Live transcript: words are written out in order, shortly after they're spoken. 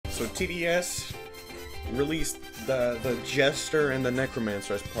So TDS released the Jester and the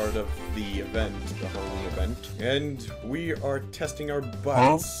Necromancer as part of the event, the Halloween event, and we are testing our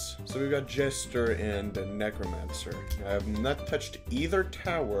butts. So we've got Jester and Necromancer. I have not touched either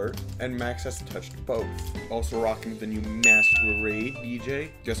tower, and Max has touched both. Also rocking the new Masquerade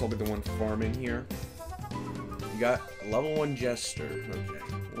DJ. Guess I'll be the one farming here. We got level 1 Jester.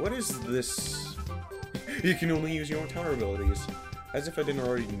 Okay. What is this? You can only use your own tower abilities. As if I didn't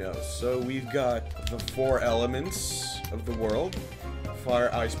already know. So we've got the 4 elements of the world.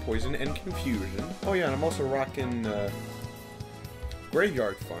 Fire, ice, poison, and confusion. Oh yeah, and I'm also rocking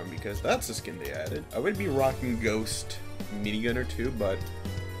Graveyard Farm because that's the skin they added. I would be rocking Ghost Minigunner too, but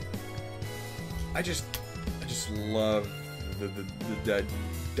I just love the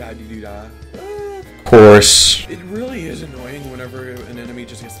da-da-da-da. Of course. It really is annoying whenever an enemy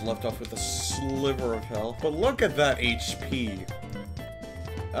just gets left off with a sliver of health. But look at that HP.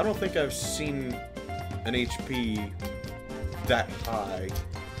 I don't think I've seen an HP that high.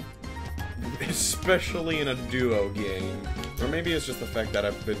 Especially in a duo game. Or maybe it's just the fact that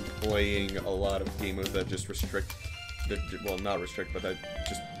I've been playing a lot of games that just restrict... well, not restrict, but that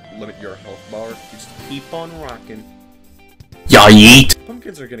just limit your health bar. You just keep on rocking. Yeah, yeet!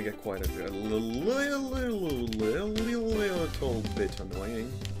 Pumpkins are gonna get quite a little bit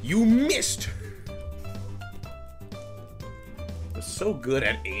annoying. You missed! I'm so good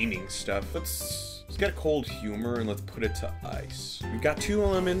at aiming stuff. Let's get cold humor and let's put it to ice. We've got 2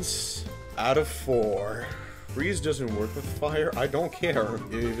 elements out of 4. Freeze doesn't work with fire. I don't care.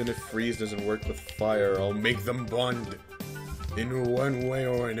 Even if freeze doesn't work with fire, I'll make them bond in one way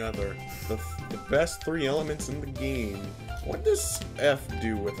or another. The best 3 elements in the game. What does F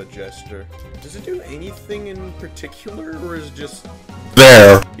do with a Jester? Does it do anything in particular, or is it just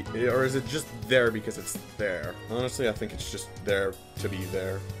there? Or is it just there because it's there? Honestly, I think it's just there to be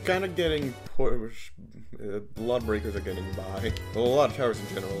there. Kind of getting pushed. Bloodbreakers are getting by. Well, a lot of towers in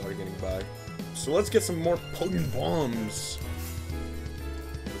general are getting by. So let's get some more potent bombs.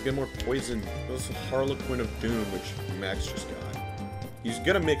 Let's get more poison. This is Harlequin of Doom, which Max just got. He's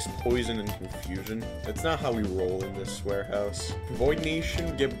gonna mix poison and confusion. That's not how we roll in this warehouse. Void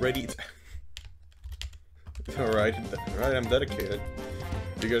Nation, get ready. Alright, I'm dedicated.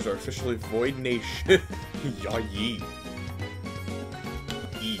 You guys are officially Void Nation. Ya yeet.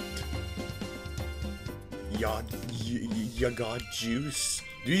 Eat. Ya got juice.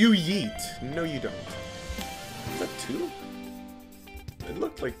 Do you yeet? No, you don't. Is that 2? It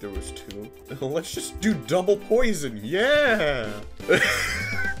looked like there was 2. Let's just do double poison. Yeah.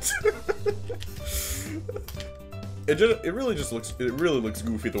 It really looks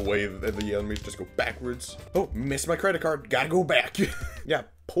goofy the way that the enemies just go backwards. Oh, missed my credit card. Gotta go back. Yeah,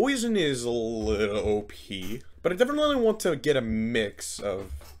 poison is a little OP, but I definitely want to get a mix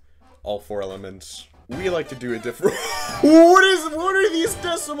of all 4 elements. We like to do it different. What are these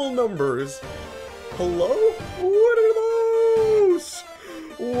decimal numbers? Hello? What are those?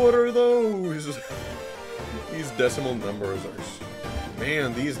 What are those? These decimal numbers are...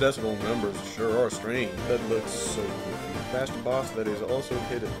 Man, these decimal numbers sure are strange. That looks so goofy. Fast boss that is also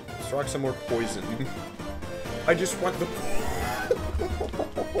hidden. Let's rock some more poison. I just want the...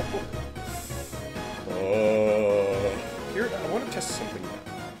 Here, I want to test something.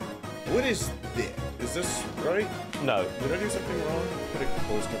 What is this? Is this right? No. Did I do something wrong? Put it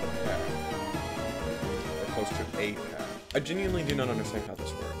close to the pad. Or close to a pad. I genuinely do not understand how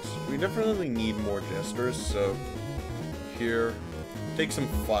this works. We definitely need more Jesters, so... Here... Take some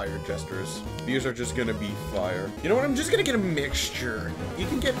fire Jesters. These are just gonna be fire. You know what? I'm just gonna get a mixture. You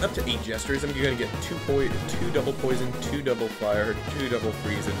can get up to 8 Jesters. I'm gonna get 2 double poison, 2 double fire, 2 double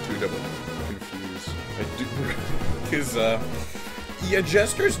freeze, and 2 double confuse. I do... Because, yeah,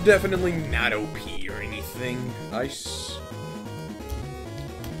 Jester's definitely not OP or anything. Ice,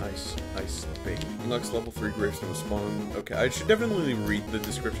 baby. Unlocks level 3 gravestone spawn. Okay, I should definitely read the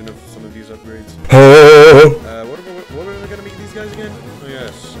description of some of these upgrades. What are we gonna make these guys again? Oh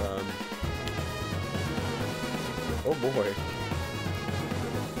yes, oh boy.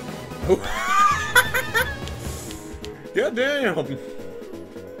 Oh. God damn!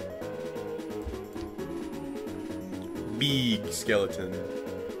 Big skeleton.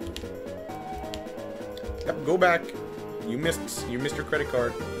 Yep, go back. You missed your credit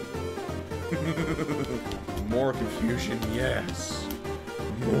card. More confusion, yes.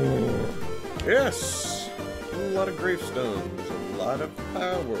 More. Yes. A lot of gravestones, a lot of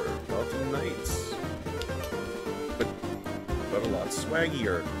power, lots of knights. But a lot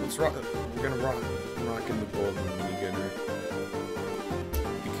swaggier. Let's rock. We're gonna rock in the golden minigunner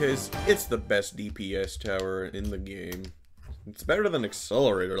because it's the best DPS tower in the game. It's better than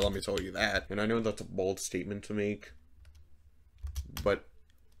Accelerator, let me tell you that. And I know that's a bold statement to make, but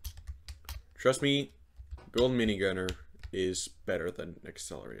trust me, Gold Minigunner is better than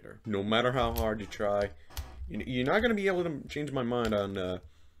Accelerator. No matter how hard you try, you're not gonna be able to change my mind on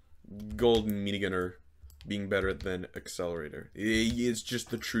Gold Minigunner being better than Accelerator. It's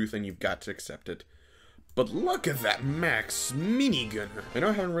just the truth and you've got to accept it. But look at that Max Minigunner. I know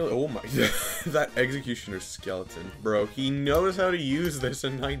I haven't really, oh my, that Executioner skeleton. Bro, he knows how to use this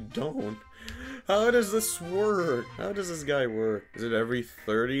and I don't. How does this work? How does this guy work? Is it every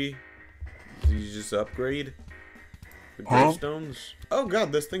 30? Do you just upgrade? The gravestones? Oh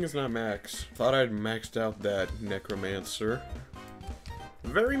god, this thing is not max. Thought I'd maxed out that Necromancer.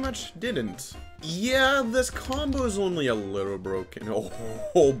 Very much didn't. Yeah, this combo is only a little broken.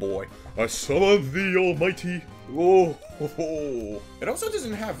 Oh boy. I summon the almighty. Oh. It also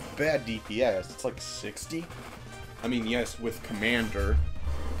doesn't have bad DPS. It's like 60. I mean, yes, with Commander.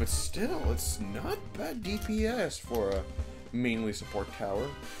 But still, it's not bad DPS for a mainly support tower.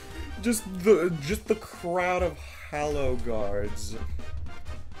 Just the crowd of Hallow Guards.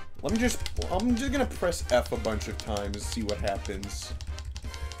 I'm just gonna press F a bunch of times and see what happens.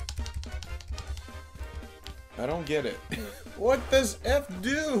 I don't get it. What does F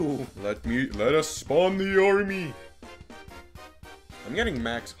do? Let us spawn the army. I'm getting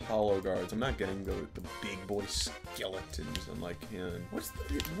max Hollow Guards. I'm not getting the big boy skeletons unlike him. What's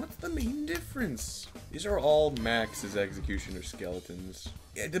the main difference? These are all max's Executioner skeletons.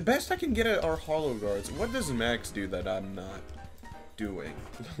 Yeah, the best I can get are Hollow Guards. What does max do that I'm not doing?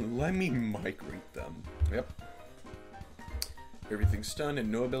 Let me migrate them. Yep. Everything's stunned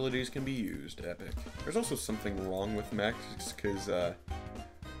and no abilities can be used. Epic. There's also something wrong with Max, because,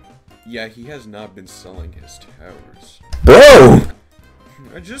 yeah, he has not been selling his towers. Bro!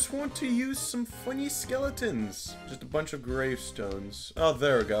 I just want to use some funny skeletons. Just a bunch of gravestones. Oh,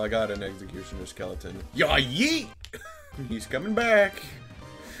 there we go. I got an Executioner skeleton. Yeah, yeet! He's coming back.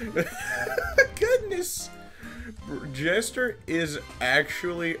 Goodness! Jester is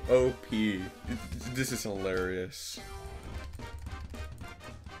actually OP. This is hilarious.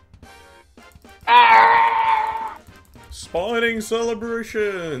 Spawning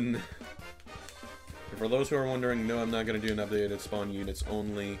celebration! And for those who are wondering, no, I'm not gonna do an updated spawn units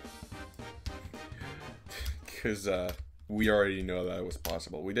only. Because, we already know that it was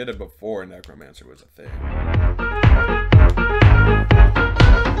possible. We did it before Necromancer was a thing.